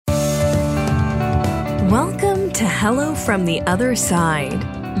Welcome to Hello from the Other Side,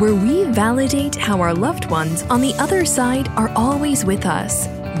 where we validate how our loved ones on the other side are always with us,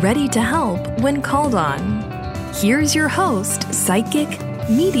 ready to help when called on. Here's your host, psychic,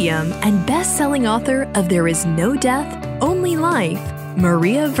 medium, and best-selling author of There Is No Death, Only Life,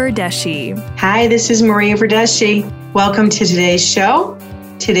 Maria Verdeschi. Hi, this is Maria Verdeschi. Welcome to today's show.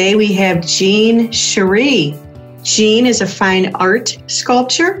 Today we have Jean Cherie. Jean is a fine art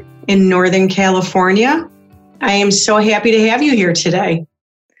sculptor in Northern California. I am so happy to have you here today.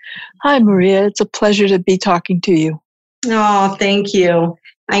 Hi, Maria. It's a pleasure to be talking to you. Oh, thank you.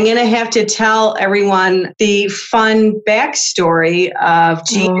 I'm going to have to tell everyone the fun backstory of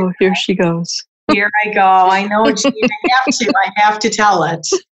Jean. Oh, here she goes. Here I go. I know, Jean, I have to tell it.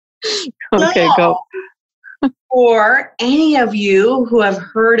 Okay, go. For any of you who have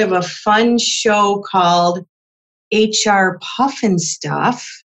heard of a fun show called HR Pufnstuf,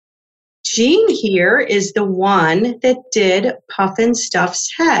 Jean here is the one that did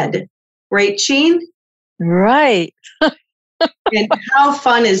Pufnstuf's head. Right, Jean? Right. And how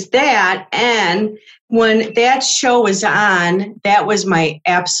fun is that? And when that show was on, that was my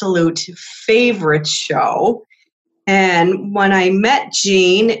absolute favorite show. And when I met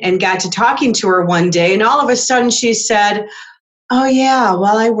Jean and got to talking to her one day, and all of a sudden she said, "Oh yeah,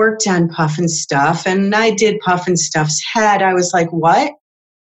 well, I worked on Pufnstuf and I did Pufnstuf's head." I was like, "What?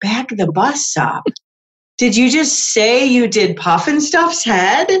 Back the bus up. Did you just say you did Pufnstuf's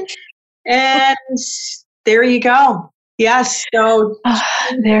head?" And there you go. Yes, so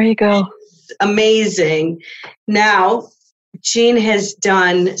there you go. Amazing. Now, Jean has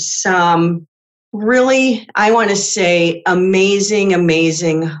done some really, I want to say,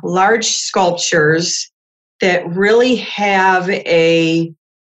 amazing large sculptures that really have a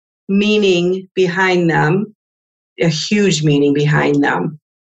meaning behind them, a huge meaning behind them.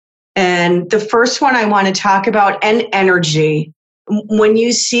 And the first one I want to talk about, and energy. When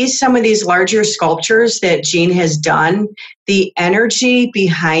you see some of these larger sculptures that Jean has done, the energy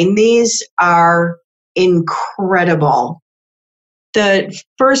behind these are incredible. The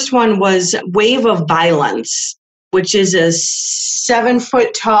first one was Wave of Violence, which is a 7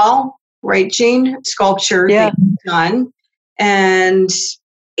 foot tall, right, Jean, sculpture that you've done. And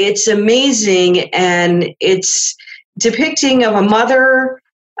it's amazing. And it's depicting of a mother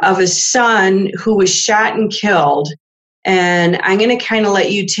of a son who was shot and killed. And I'm going to kind of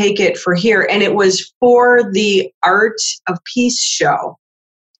let you take it for here. And it was for the Art of Peace show.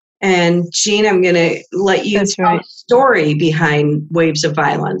 And Jean, I'm going to let you tell the story behind Waves of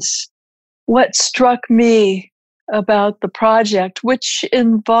Violence. What struck me about the project, which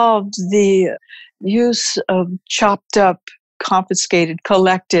involved the use of chopped up, confiscated,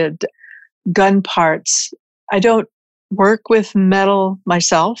 collected gun parts. I don't work with metal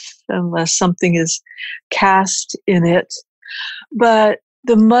myself unless something is cast in it. But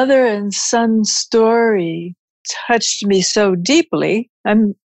the mother and son story touched me so deeply.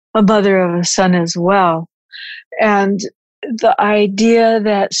 I'm a mother of a son as well. And the idea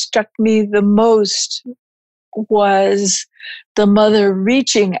that struck me the most was the mother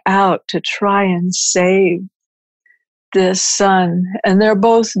reaching out to try and save this son. And they're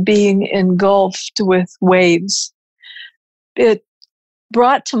both being engulfed with waves. It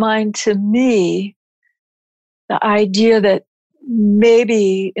brought to mind to me the idea that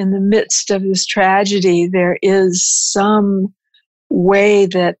maybe in the midst of this tragedy, there is some way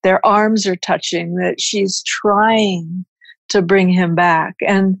that their arms are touching, that she's trying to bring him back.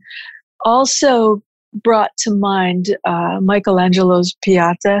 And also brought to mind Michelangelo's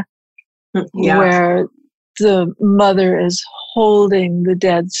Pieta, where the mother is holding the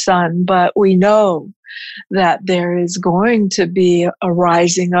dead son, but we know that there is going to be a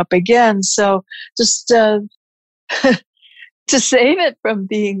rising up again. So just to save it from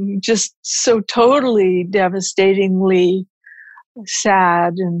being just so totally devastatingly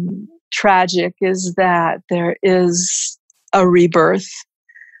sad and tragic is that there is a rebirth.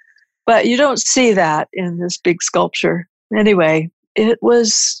 But you don't see that in this big sculpture. Anyway, it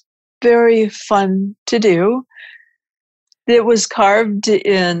was very fun to do. It was carved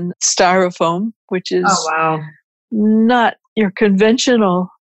in styrofoam, which is not your conventional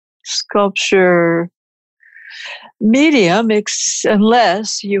sculpture medium,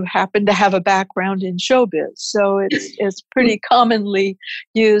 unless you happen to have a background in showbiz. So it's pretty commonly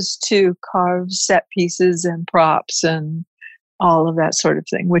used to carve set pieces and props and all of that sort of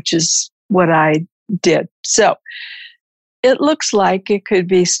thing, which is what I did. So it looks like it could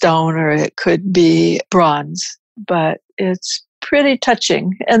be stone or it could be bronze, but it's pretty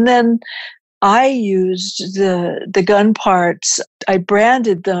touching. And then I used the gun parts, I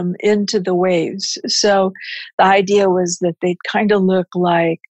branded them into the waves. So the idea was that they'd kind of look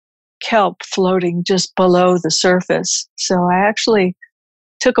like kelp floating just below the surface. So I actually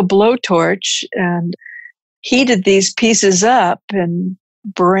took a blowtorch and heated these pieces up and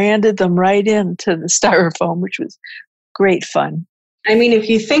branded them right into the styrofoam, which was great fun. I mean, if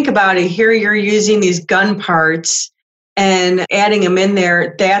you think about it, here you're using these gun parts and adding them in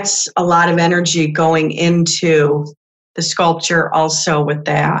there, that's a lot of energy going into the sculpture also with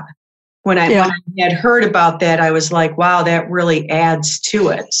that. When I had heard about that, I was like, wow, that really adds to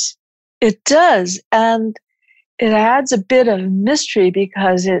it. It does. And it adds a bit of mystery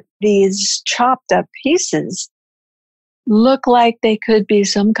because these chopped up pieces look like they could be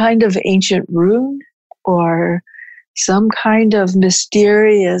some kind of ancient rune or some kind of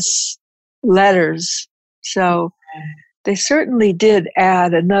mysterious letters. So they certainly did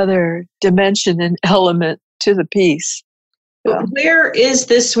add another dimension and element to the piece. But where is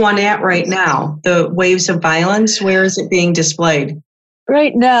this one at right now? The Waves of Violence, where is it being displayed?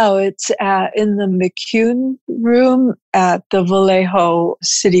 Right now, it's in the McCune room at the Vallejo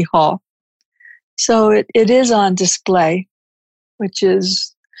City Hall. So it is on display, which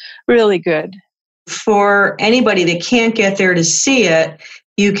is really good. For anybody that can't get there to see it,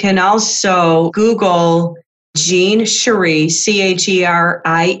 you can also Google Jean Cherie,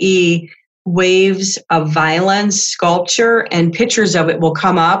 Cherie, Waves of Violence sculpture, and pictures of it will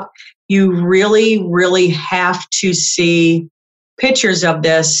come up. You really, really have to see pictures of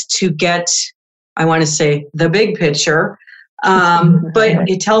this to get, I want to say, the big picture. But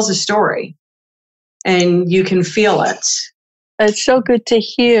it tells a story, and you can feel it. It's so good to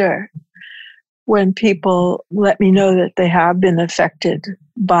hear when people let me know that they have been affected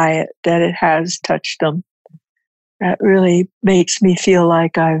by it, that it has touched them. That really makes me feel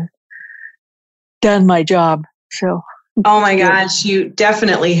like I've done my job. So, oh my gosh, you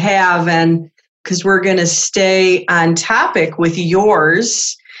definitely have. And because we're going to stay on topic with your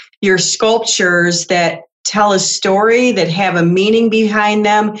sculptures that tell a story, that have a meaning behind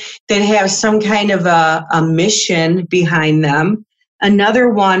them, that have some kind of a mission behind them. Another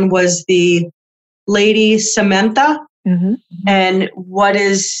one was the Lady Samantha. Mm-hmm. And what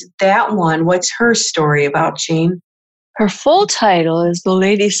is that one? What's her story about, Jean? Her full title is The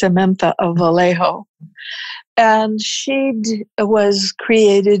Lady Samantha of Vallejo. And she was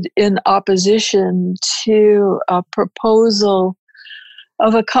created in opposition to a proposal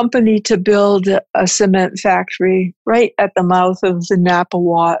of a company to build a cement factory right at the mouth of the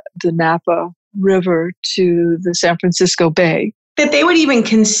Napa River to the San Francisco Bay. That they would even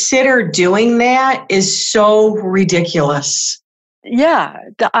consider doing that is so ridiculous. Yeah,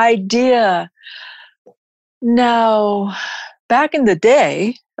 the idea. Now, back in the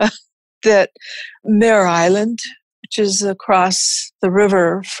day, that Mare Island, which is across the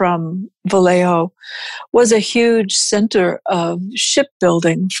river from Vallejo, was a huge center of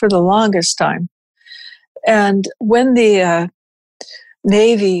shipbuilding for the longest time. And when the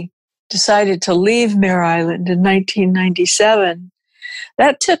Navy decided to leave Mare Island in 1997,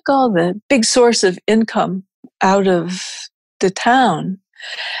 that took all the big source of income out of the town.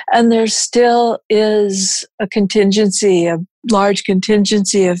 And there still is a large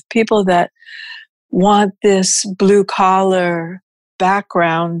contingency of people that want this blue collar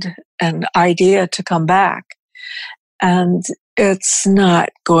background and idea to come back. And it's not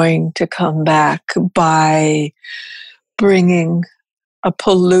going to come back by bringing a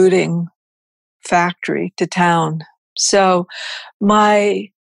polluting factory to town. So my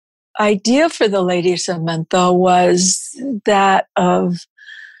idea for the Lady Samantha was that of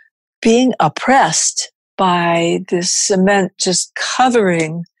being oppressed by this cement just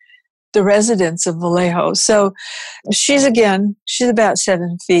covering the residents of Vallejo. So she's about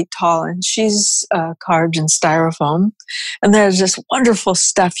 7 feet tall, and she's carved in styrofoam. And there's this wonderful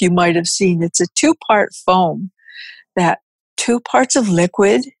stuff you might have seen. It's a 2-part foam, that 2 parts of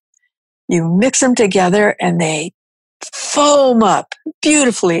liquid, you mix them together and they foam up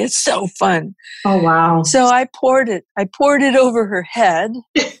beautifully. It's so fun. Oh, wow. So I poured it over her head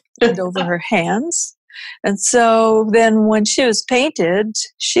and over her hands. And so then when she was painted,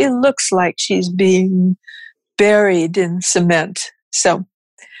 she looks like she's being buried in cement. So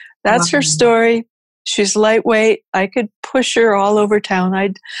that's her story. She's lightweight. I could push her all over town.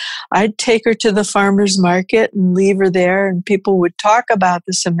 I'd take her to the farmer's market and leave her there, and people would talk about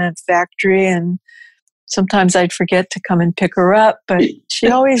the cement factory, and sometimes I'd forget to come and pick her up, but she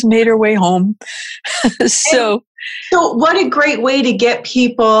always made her way home. So what a great way to get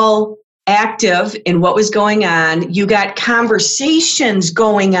people active in what was going on. You got conversations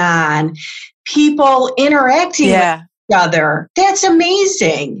going on. people interacting with each other. That's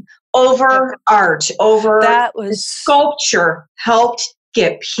amazing. Over art, over that was sculpture helped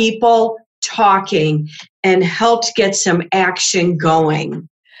get people talking and helped get some action going.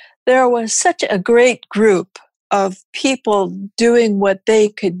 There was such a great group of people doing what they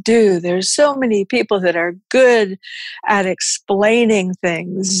could do. There's so many people that are good at explaining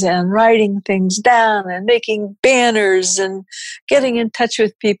things and writing things down and making banners and getting in touch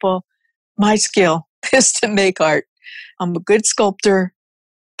with people. My skill is to make art. I'm a good sculptor.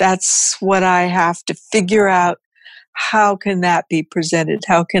 That's what I have to figure out. How can that be presented?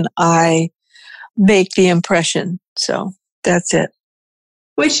 How can I make the impression? So that's it.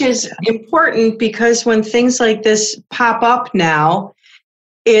 Which is important because when things like this pop up now,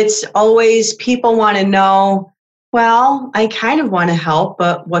 it's always people want to know, well, I kind of want to help,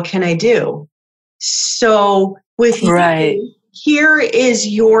 but what can I do? So with you, here is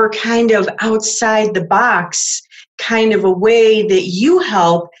your kind of outside the box kind of a way that you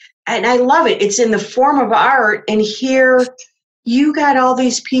help. And I love it. It's in the form of art. And here you got all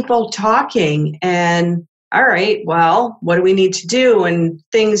these people talking and all right, well, what do we need to do? And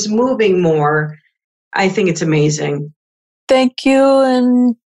things moving more. I think it's amazing. Thank you.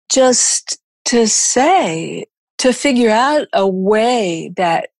 And just to say, to figure out a way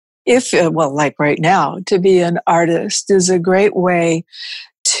that like right now, to be an artist is a great way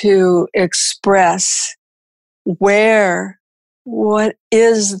to express what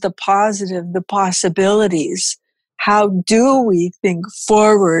is the positive, the possibilities. How do we think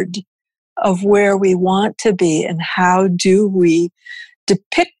forward of where we want to be, and how do we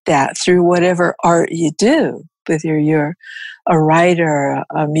depict that through whatever art you do, whether you're a writer,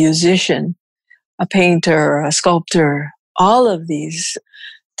 a musician, a painter, a sculptor, all of these.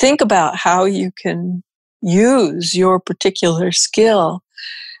 Think about how you can use your particular skill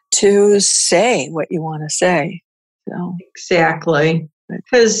to say what you want to say. So. Exactly.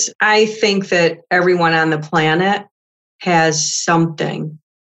 Because I think that everyone on the planet has something.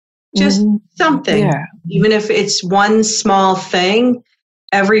 Just something. Yeah. Even if it's one small thing,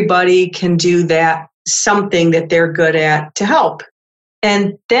 everybody can do that something that they're good at to help.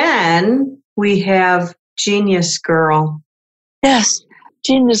 And then we have Genius Girl. Yes,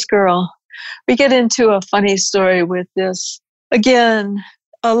 Genius Girl. We get into a funny story with this. Again,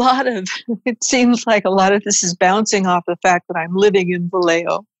 it seems like a lot of this is bouncing off the fact that I'm living in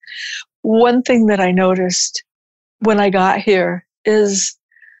Vallejo. One thing that I noticed when I got here is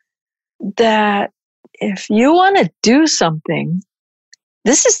that if you want to do something,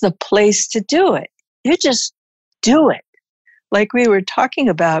 this is the place to do it. You just do it. Like we were talking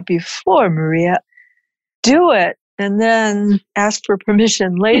about before, Maria, do it and then ask for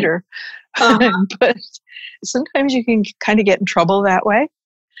permission later. But sometimes you can kind of get in trouble that way.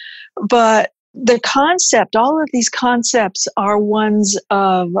 But the concept, all of these concepts are ones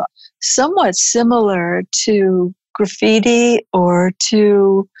of somewhat similar to graffiti or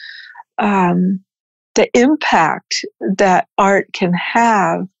to the impact that art can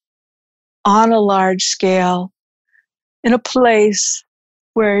have on a large scale in a place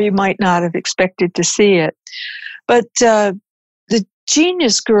where you might not have expected to see it. But the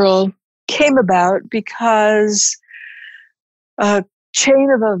Genius Girl came about because a chain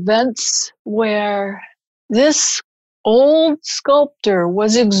of events where this old sculptor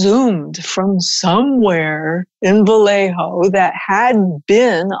was exhumed from somewhere in Vallejo that had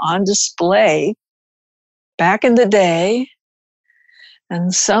been on display back in the day,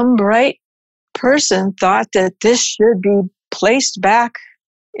 and some bright person thought that this should be placed back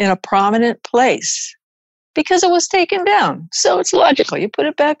in a prominent place because it was taken down. So it's logical. You put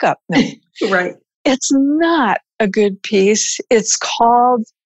it back up. No. Right. It's not a good piece. It's called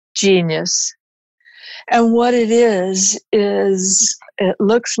Genius. And what it is it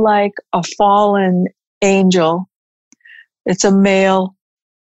looks like a fallen angel. It's a male.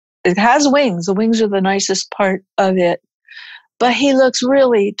 It has wings. The wings are the nicest part of it. But he looks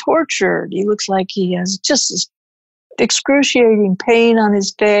really tortured. He looks like he has just this excruciating pain on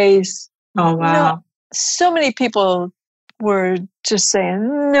his face. Oh, wow. So many people were just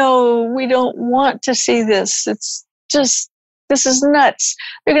saying, no, we don't want to see this. It's just, this is nuts.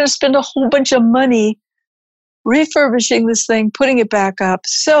 They're going to spend a whole bunch of money refurbishing this thing, putting it back up.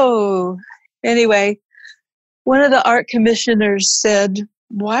 So anyway, one of the art commissioners said,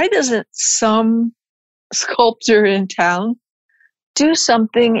 why doesn't some sculptor in town do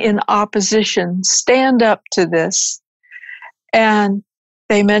something in opposition, stand up to this? And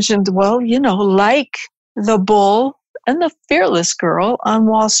they mentioned, well, like the Bull and the Fearless Girl on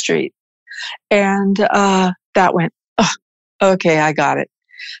Wall Street. And that went, oh, okay, I got it.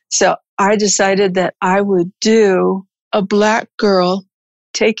 So I decided that I would do a black girl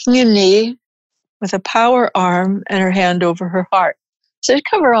taking a knee with a power arm and her hand over her heart. So to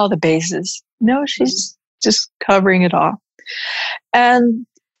cover all the bases. No, she's just covering it all. And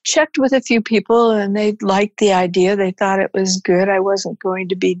checked with a few people, and they liked the idea. They thought it was good. I wasn't going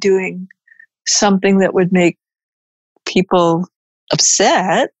to be doing something that would make people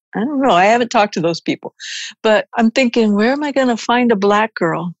upset. I don't know. I haven't talked to those people. But I'm thinking, where am I going to find a black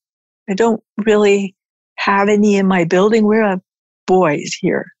girl? I don't really have any in my building. We're boys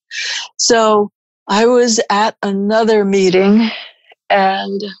here. So I was at another meeting,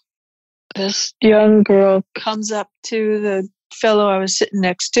 and this young girl comes up to the fellow I was sitting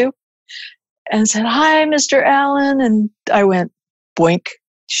next to and said, "Hi, Mr. Allen." And I went, boink,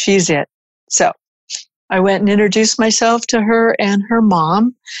 she's it. So I went and introduced myself to her and her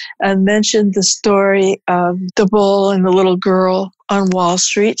mom and mentioned the story of the bull and the little girl on Wall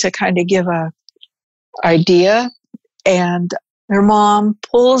Street to kind of give a idea. And her mom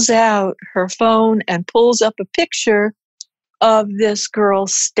pulls out her phone and pulls up a picture of this girl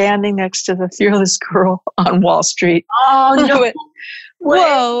standing next to the fearless girl on Wall Street. Oh, no. I went,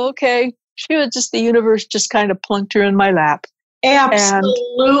 whoa, okay. She was just, the universe just kind of plunked her in my lap.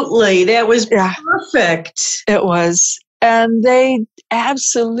 Absolutely. That was perfect. It was. And they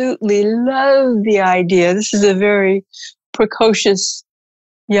absolutely love the idea. This is a very precocious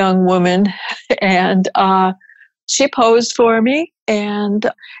young woman. And she posed for me and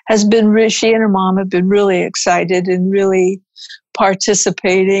has been, she and her mom have been really excited and really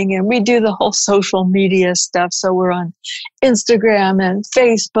participating. And we do the whole social media stuff. So we're on Instagram and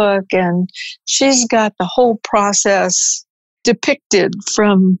Facebook, and she's got the whole process depicted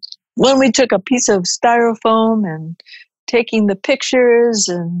from when we took a piece of styrofoam and taking the pictures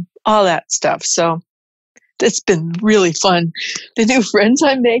and all that stuff. So it's been really fun. The new friends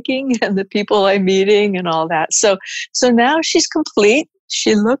I'm making and the people I'm meeting and all that. So now she's complete.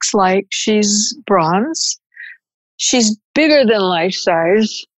 She looks like she's bronze. She's bigger than life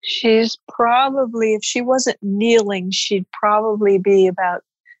size. She's probably, if she wasn't kneeling, she'd probably be about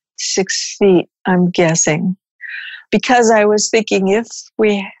 6 feet, I'm guessing. Because I was thinking, if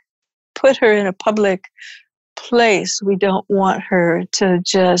we put her in a public place, we don't want her to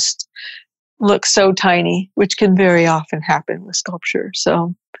just look so tiny, which can very often happen with sculpture.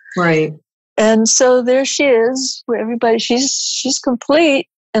 So, right. And so there she is. Everybody, she's complete.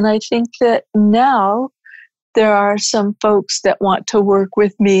 And I think that now there are some folks that want to work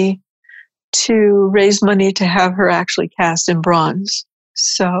with me to raise money to have her actually cast in bronze.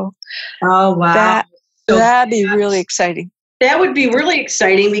 So, oh wow, that'd be really exciting. That would be really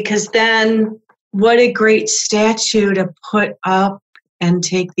exciting, because then what a great statue to put up and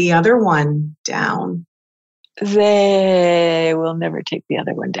take the other one down. They will never take the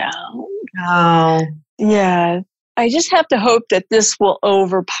other one down. Oh. Yeah. I just have to hope that this will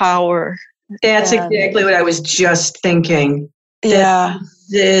overpower. That's exactly what I was just thinking. Yeah.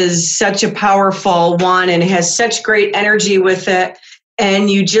 This is such a powerful one and has such great energy with it.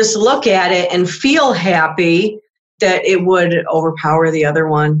 And you just look at it and feel happy that it would overpower the other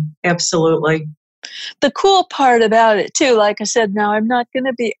one. Absolutely. The cool part about it, too, like I said, now I'm not going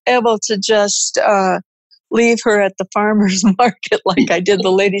to be able to just leave her at the farmer's market like I did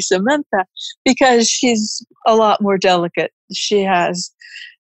the Lady Samantha, because she's a lot more delicate. She has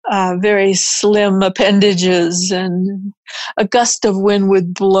very slim appendages, and a gust of wind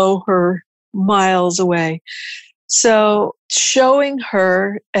would blow her miles away. So showing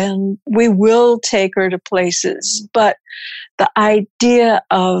her, and we will take her to places, but the idea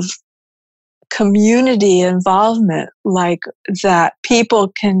of community involvement, like that people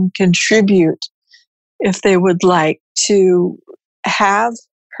can contribute if they would like to have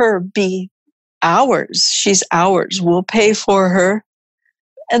her be ours. She's ours. We'll pay for her.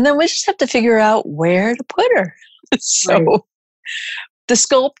 And then we just have to figure out where to put her. So right. The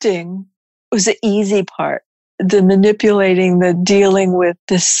sculpting was the easy part. The manipulating, the dealing with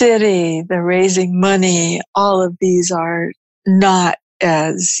the city, the raising money, all of these are not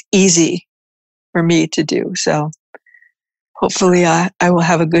as easy for me to do. So hopefully I will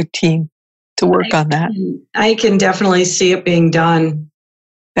have a good team to work on that. I can definitely see it being done.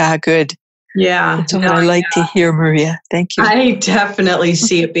 Ah, good. Yeah. That's what I like to hear, Maria. Thank you. I definitely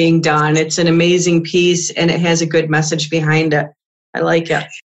see it being done. It's an amazing piece and it has a good message behind it. I like it.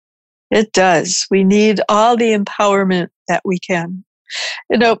 It does. We need all the empowerment that we can.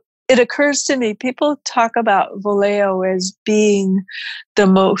 You know, it occurs to me, people talk about Vallejo as being the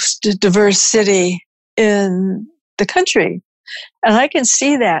most diverse city in the country. And I can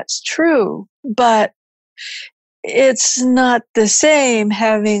see that's true, but it's not the same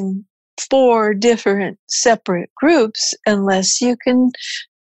having 4 different separate groups unless you can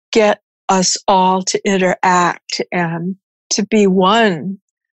get us all to interact and to be one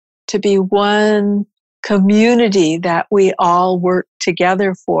community that we all work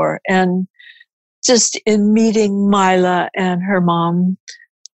together for. And just in meeting Mila and her mom,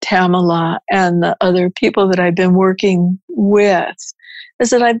 Tamala, and the other people that I've been working with,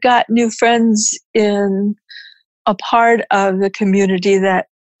 is that I've got new friends in a part of the community that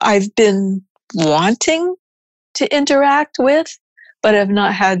I've been wanting to interact with, but have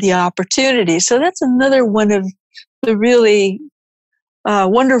not had the opportunity. So that's another one of the really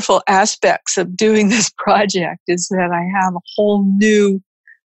wonderful aspects of doing this project, is that I have a whole new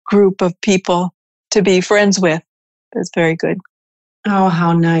group of people to be friends with. That's very good. Oh,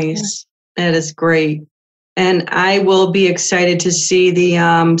 how nice. That is great. And I will be excited to see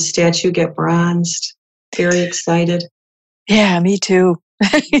the statue get bronzed. Very excited. Yeah, me too.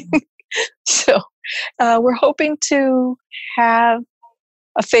 So we're hoping to have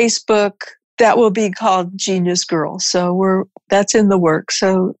a Facebook that will be called Genius Girl. So that's in the works.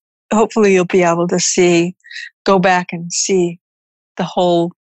 So hopefully you'll be able to go back and see the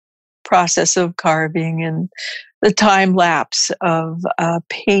whole process of carving and the time lapse of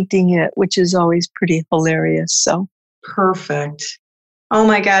painting it, which is always pretty hilarious. So perfect. Oh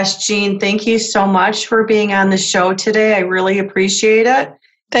my gosh, Jean, thank you so much for being on the show today. I really appreciate it.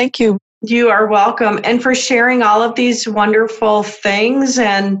 Thank you. You are welcome. And for sharing all of these wonderful things.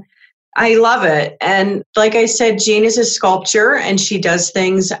 And I love it. And like I said, Jean is a sculptor and she does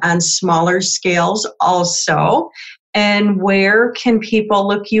things on smaller scales also. And where can people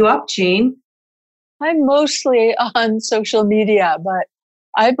look you up, Jean? I'm mostly on social media, but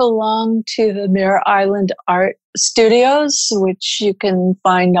I belong to the Mare Island Art Studios, which you can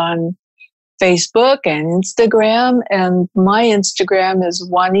find on Facebook and Instagram. And my Instagram is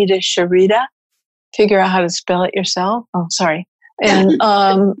Juanita Sharita. Figure out how to spell it yourself. Oh, sorry. And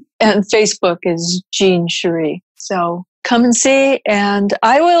Facebook is Jean Cherie. So come and see. And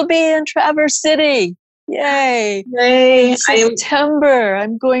I will be in Traverse City. Yay. Yay. In September,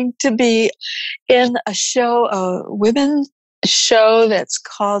 I'm going to be in a women's show that's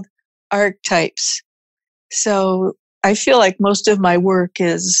called Archetypes. So I feel like most of my work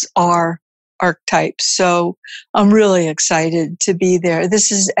are archetypes. So I'm really excited to be there.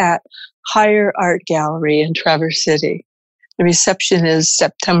 This is at Higher Art Gallery in Traverse City. The reception is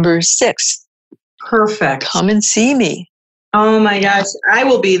September 6th. Perfect. Come and see me. Oh my gosh. I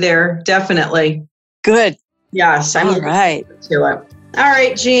will be there. Definitely. Good. Yes. I'm all right. To it. All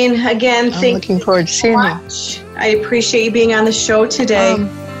right, Jean. Again, I'm looking forward to seeing you. I appreciate you being on the show today.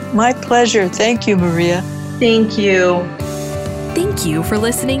 My pleasure. Thank you, Maria. Thank you. Thank you for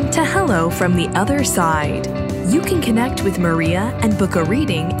listening to Hello from the Other Side. You can connect with Maria and book a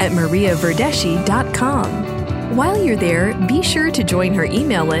reading at mariaverdeschi.com. While you're there, be sure to join her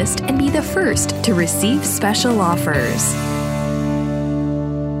email list and be the first to receive special offers.